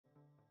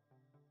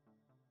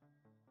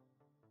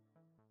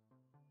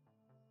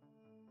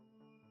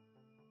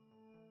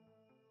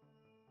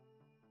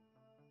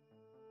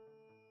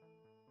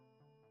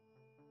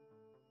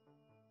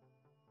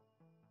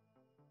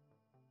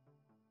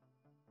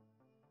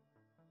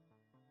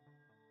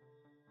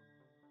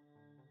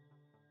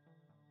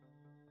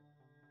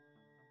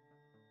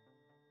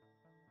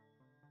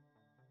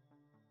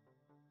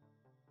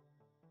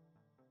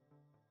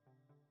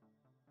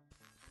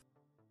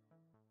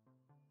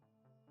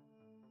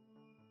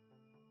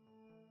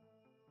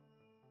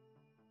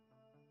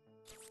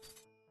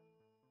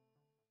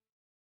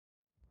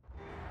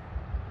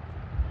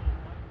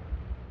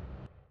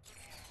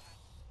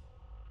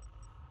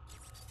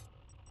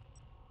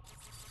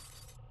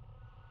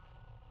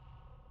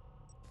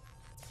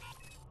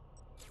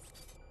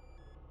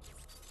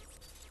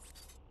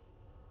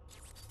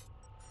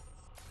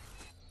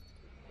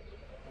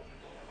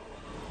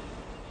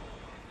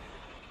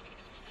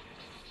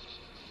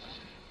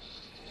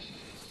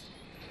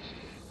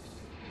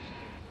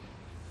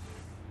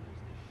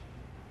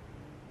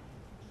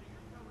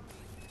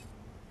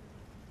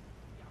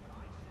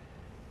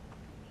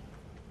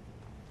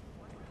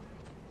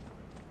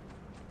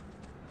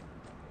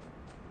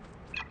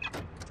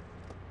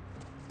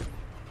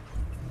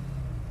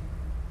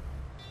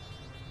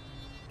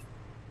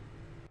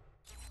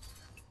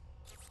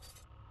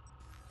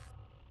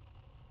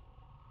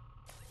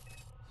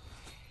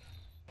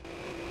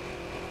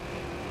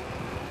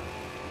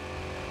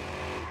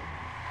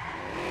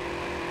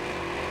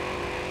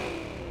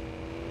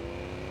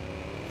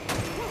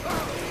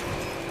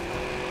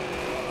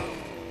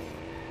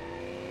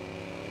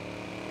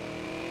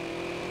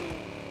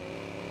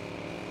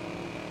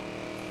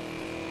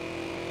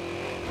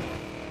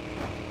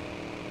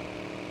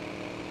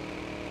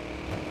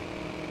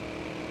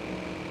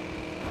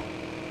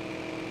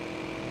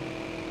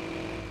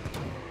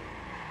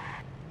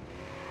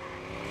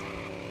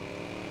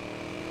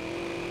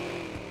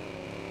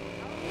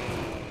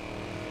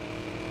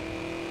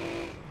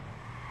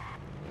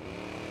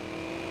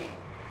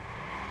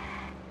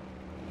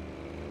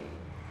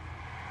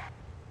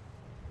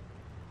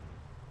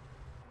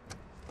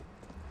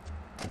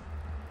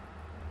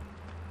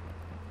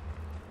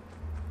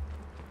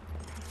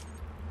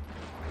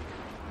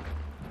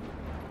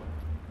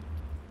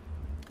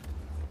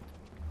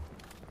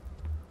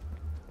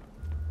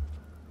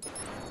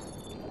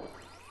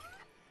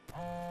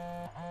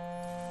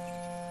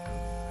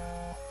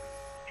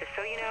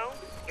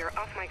You're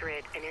off my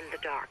grid and in the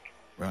dark.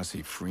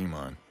 Rossi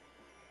Fremont.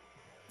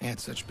 They had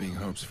such big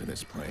hopes for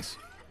this place.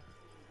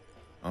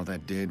 All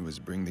that did was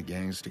bring the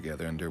gangs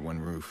together under one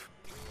roof.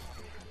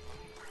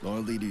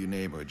 Loyalty to your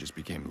neighborhood just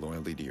became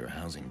loyalty to your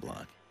housing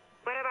block.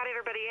 What about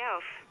everybody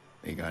else?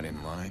 They got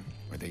in line,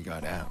 or they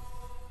got out.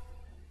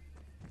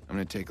 I'm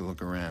gonna take a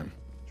look around,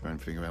 try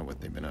and figure out what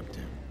they've been up to.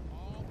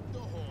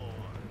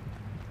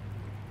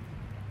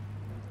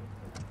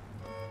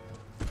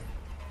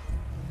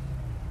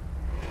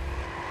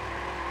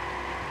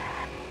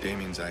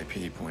 Damien's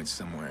IP points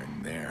somewhere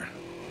in there.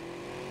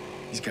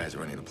 These guys are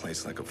running the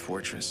place like a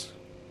fortress,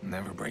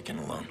 never breaking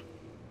alone.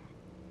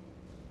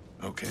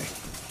 Okay,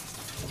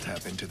 we'll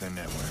tap into their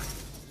network,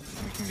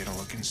 and we can get a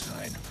look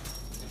inside.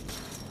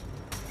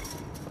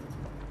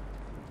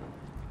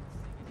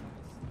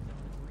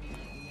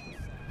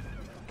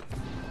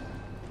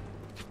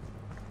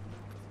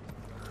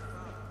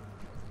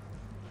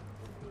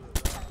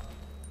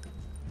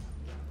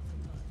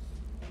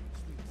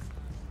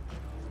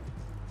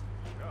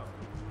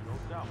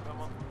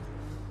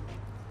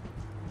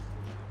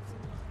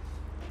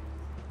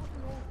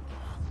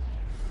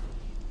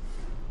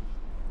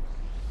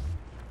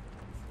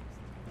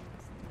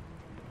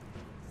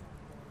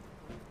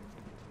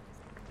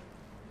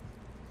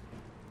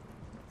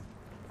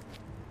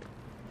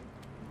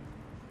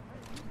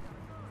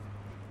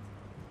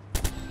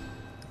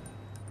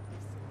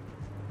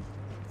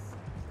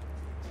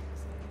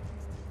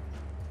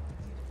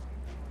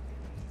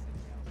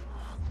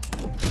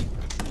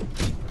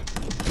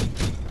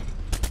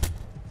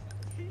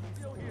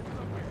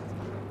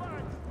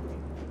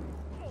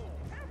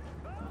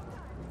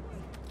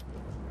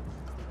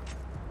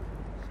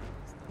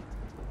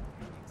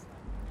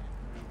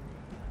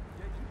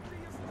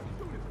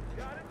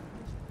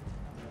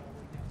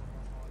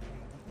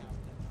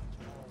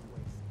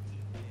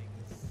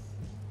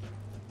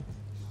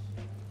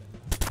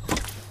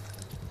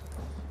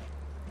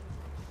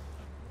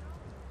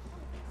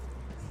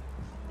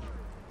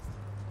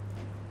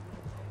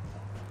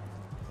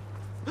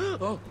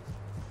 Oh!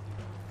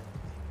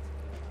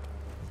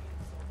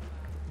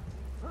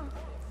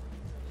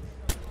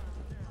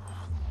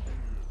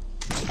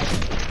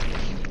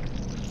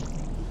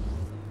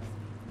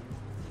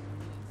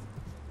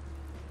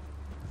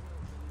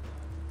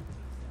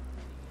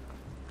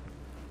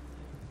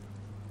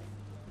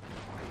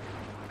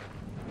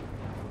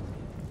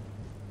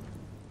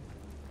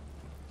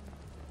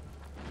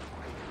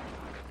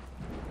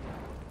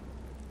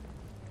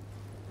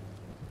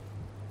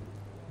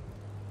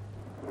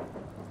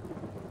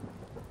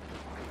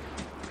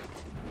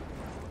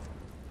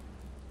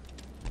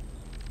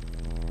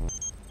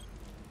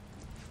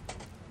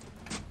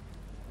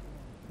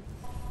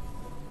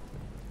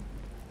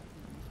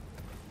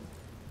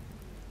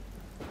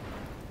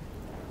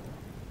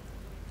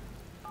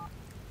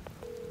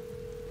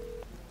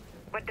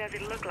 What does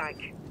it look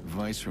like?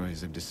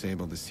 Viceroys have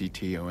disabled the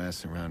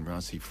CTOS around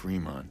Rossi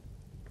Fremont.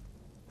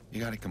 They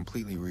got it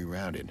completely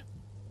rerouted.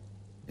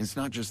 It's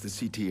not just the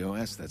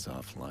CTOS that's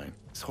offline.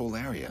 This whole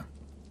area.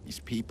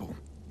 These people.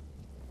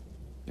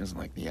 Feels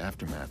like the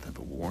aftermath of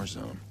a war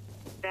zone.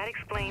 That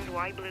explains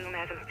why Bloom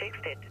hasn't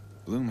fixed it.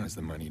 Bloom has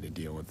the money to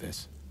deal with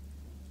this.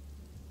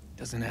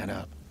 Doesn't add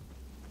up.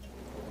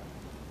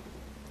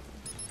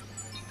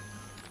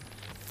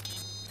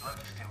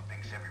 Lucky still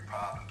thinks every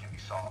problem can be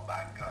solved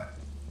by a gun.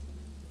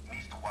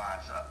 Needs to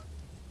wise up.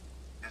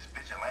 This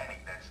vigilante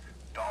that's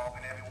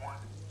dogging everyone,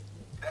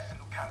 that's the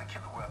new kind of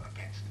killer we're up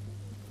against.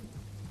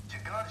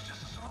 Your gun is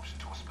just a solution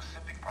to a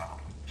specific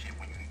problem. Shit,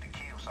 when you need to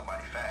kill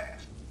somebody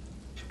fast.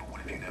 Shit, but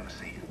what if you never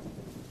see him?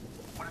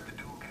 What if the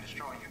dude can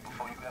destroy you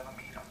before you ever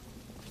meet him?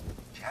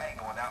 See, I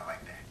ain't going out like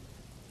that.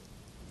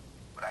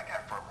 But I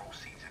got front row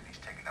seats if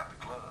he's taking out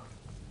the club.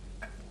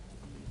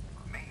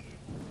 For me,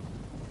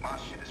 my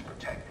shit is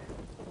protected.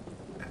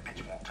 That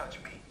bitch won't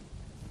touch me.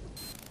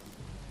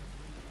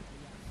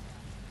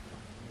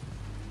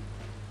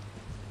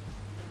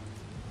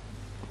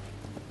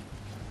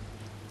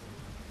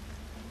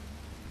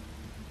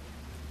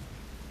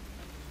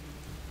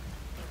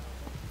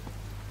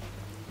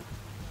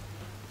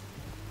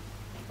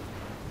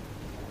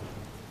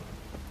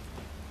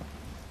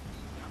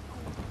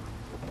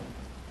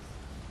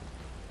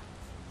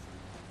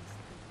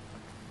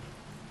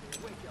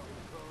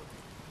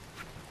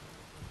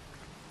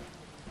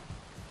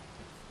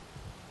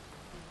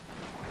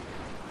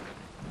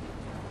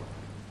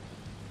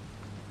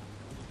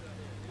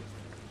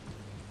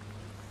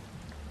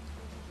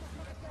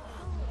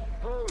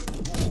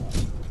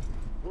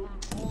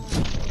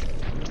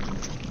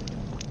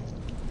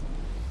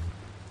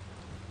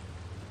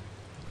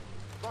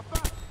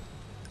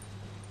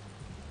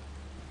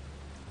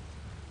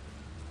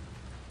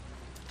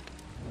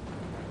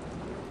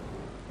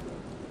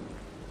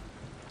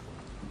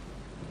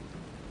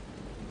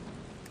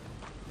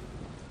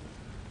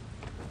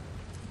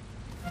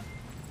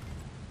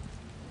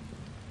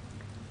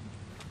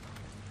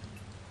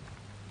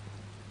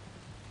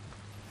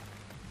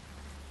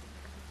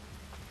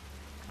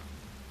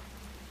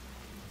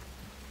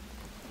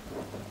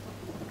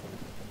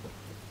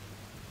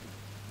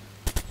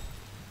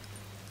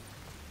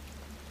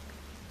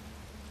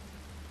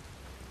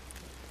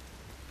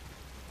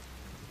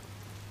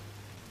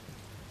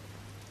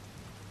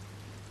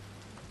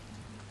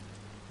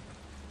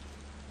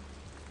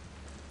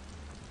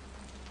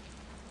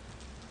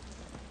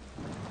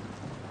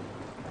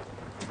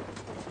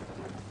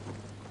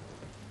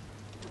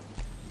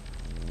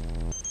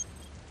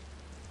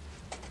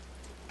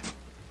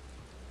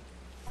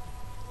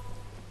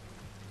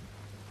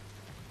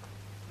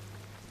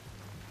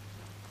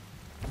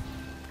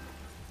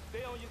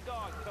 on your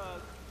guard,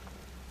 cuz.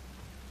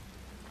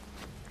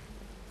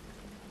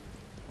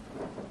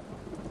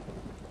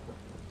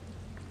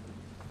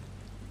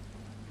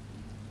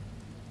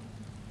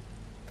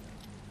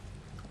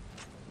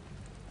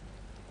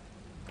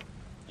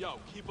 Yo,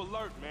 keep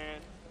alert, man.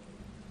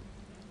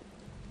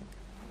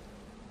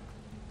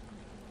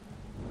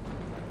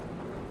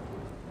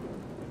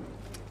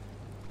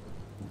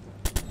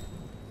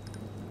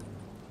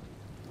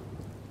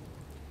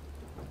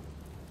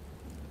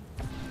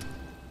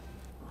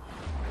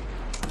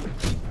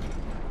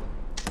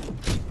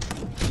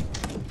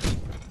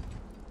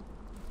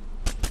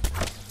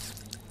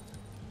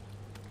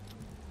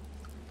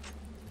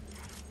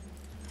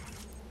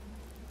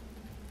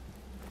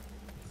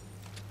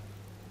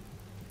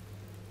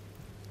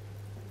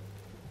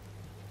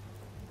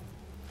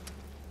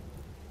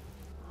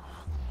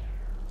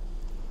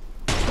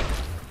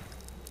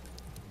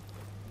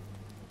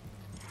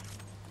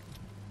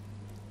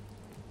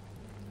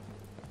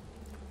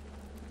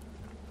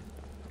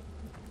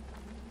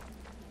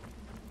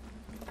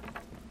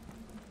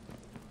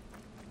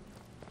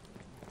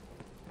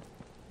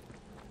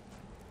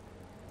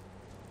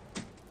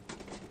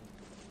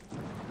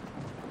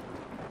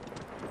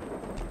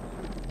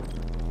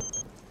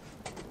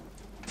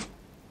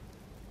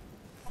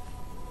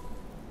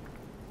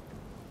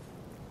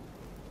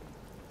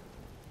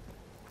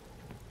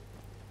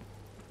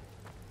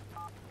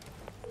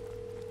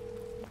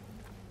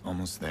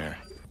 Almost there.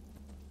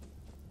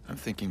 I'm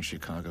thinking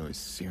Chicago is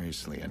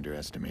seriously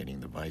underestimating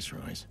the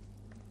Viceroys.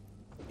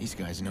 These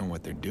guys know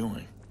what they're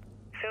doing.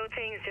 So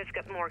things just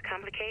got more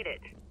complicated.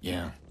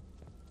 Yeah.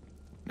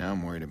 Now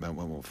I'm worried about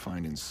what we'll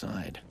find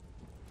inside.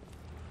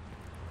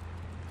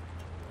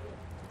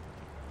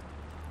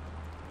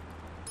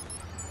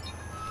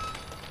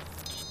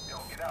 Yo,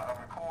 get out,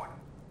 I'm recording.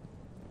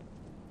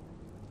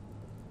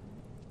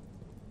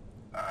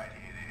 Alright,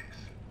 here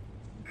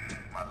it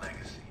is. My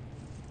legacy.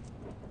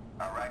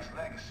 Iraq's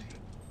legacy.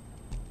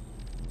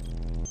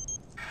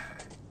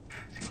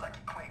 Seems like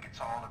your clan gets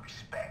all the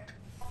respect.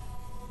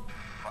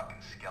 Fucking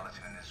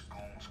skeleton in this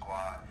goon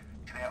squad.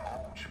 They're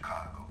old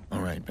Chicago.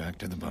 Alright, back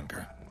to the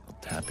bunker. I'll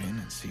tap in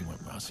and see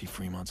what Rossi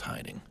Fremont's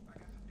hiding. I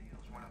guess the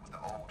deal's running with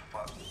the old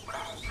fuck, but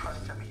I don't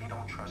trust him and he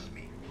don't trust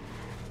me.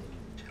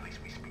 At least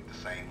we speak the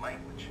same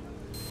language.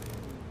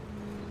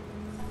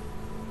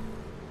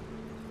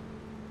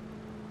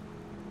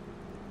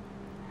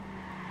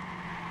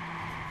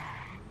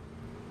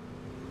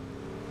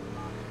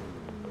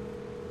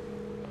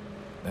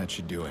 That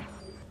should do it.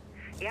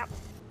 Yep,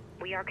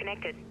 we are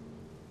connected.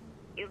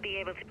 You'll be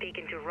able to peek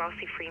into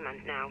Rossi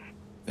Fremont now.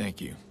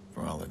 Thank you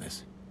for all of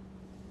this.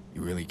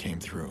 You really came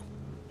through.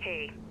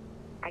 Hey,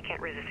 I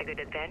can't resist a good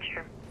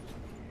adventure.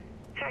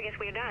 So I guess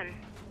we're done.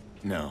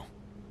 No.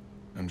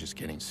 I'm just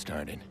getting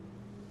started.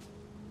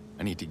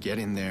 I need to get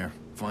in there,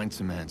 find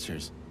some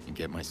answers, and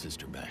get my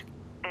sister back.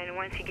 And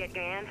once you get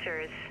your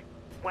answers,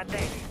 what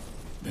then?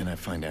 Then I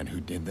find out who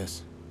did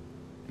this,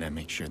 and I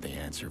make sure they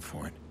answer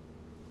for it.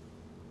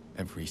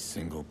 Every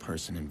single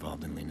person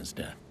involved in Lena's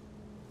death.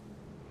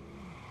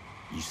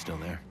 You still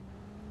there?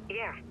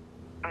 Yeah,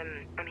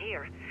 I'm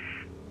here.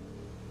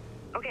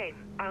 Okay,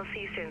 I'll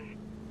see you soon.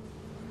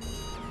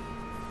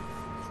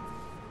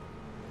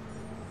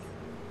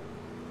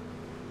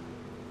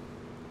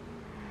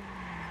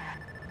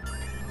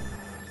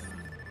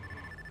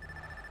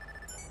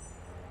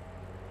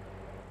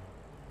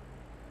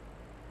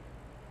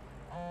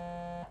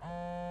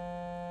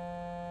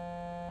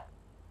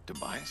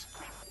 Tobias?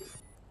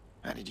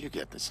 How did you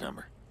get this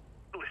number?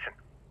 Listen,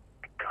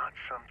 I got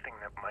something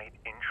that might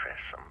interest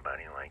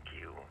somebody like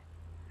you.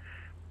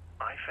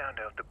 I found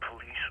out the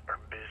police are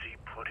busy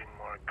putting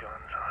more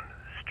guns onto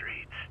the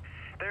streets.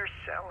 They're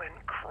selling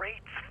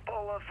crates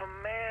full of them,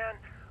 man.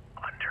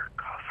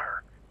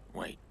 Undercover.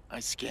 Wait, I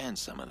scanned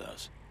some of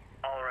those.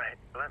 Alright,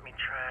 let me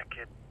track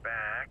it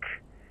back.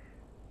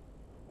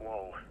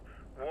 Whoa.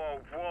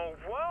 Whoa, whoa,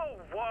 whoa,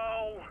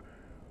 whoa!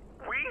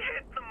 We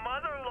hit the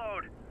mother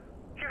lode!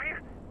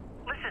 Here,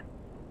 listen.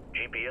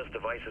 GPS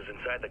devices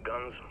inside the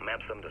guns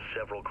maps them to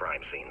several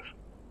crime scenes.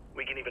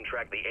 We can even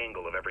track the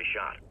angle of every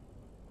shot.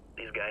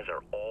 These guys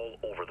are all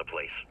over the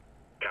place.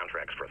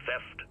 Contracts for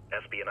theft,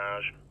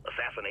 espionage,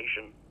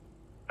 assassination.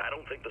 I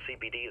don't think the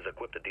CPD is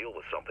equipped to deal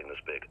with something this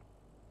big.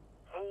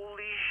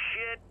 Holy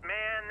shit,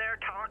 man,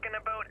 they're talking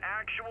about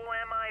actual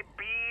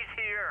MIBs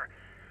here.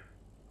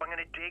 I'm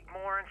gonna dig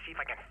more and see if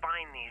I can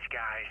find these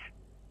guys.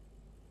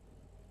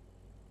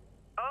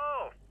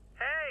 Oh,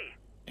 hey!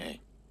 Hey,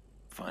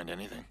 find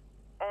anything?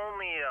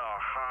 Only a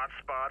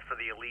hotspot for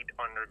the elite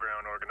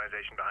underground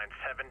organization behind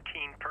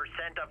 17%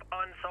 of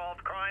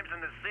unsolved crimes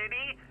in the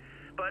city.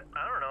 But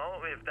I don't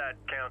know if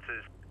that counts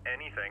as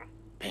anything.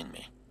 Ping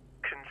me.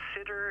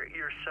 Consider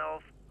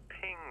yourself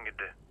pinged.